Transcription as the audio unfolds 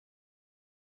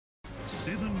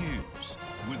7 News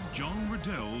with John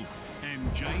Riddell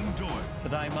and Jane Doyle.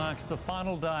 Today marks the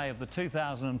final day of the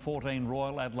 2014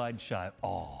 Royal Adelaide Show.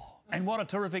 And what a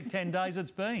terrific 10 days it's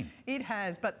been. It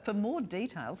has, but for more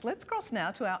details, let's cross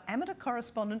now to our amateur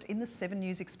correspondent in the 7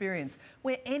 News experience,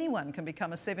 where anyone can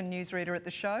become a 7 News reader at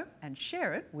the show and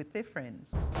share it with their friends.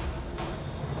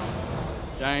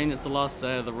 Jane, it's the last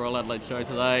day of the Royal Adelaide Show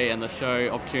today and the show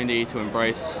opportunity to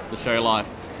embrace the show life.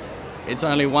 It's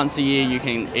only once a year you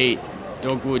can eat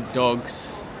dogwood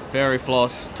dogs, fairy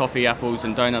floss, toffee apples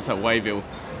and donuts at Wayville.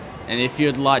 And if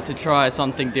you'd like to try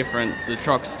something different, the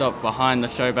truck stop behind the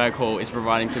Showbag Hall is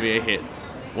providing to be a hit.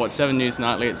 Watch 7 News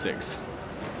nightly at 6.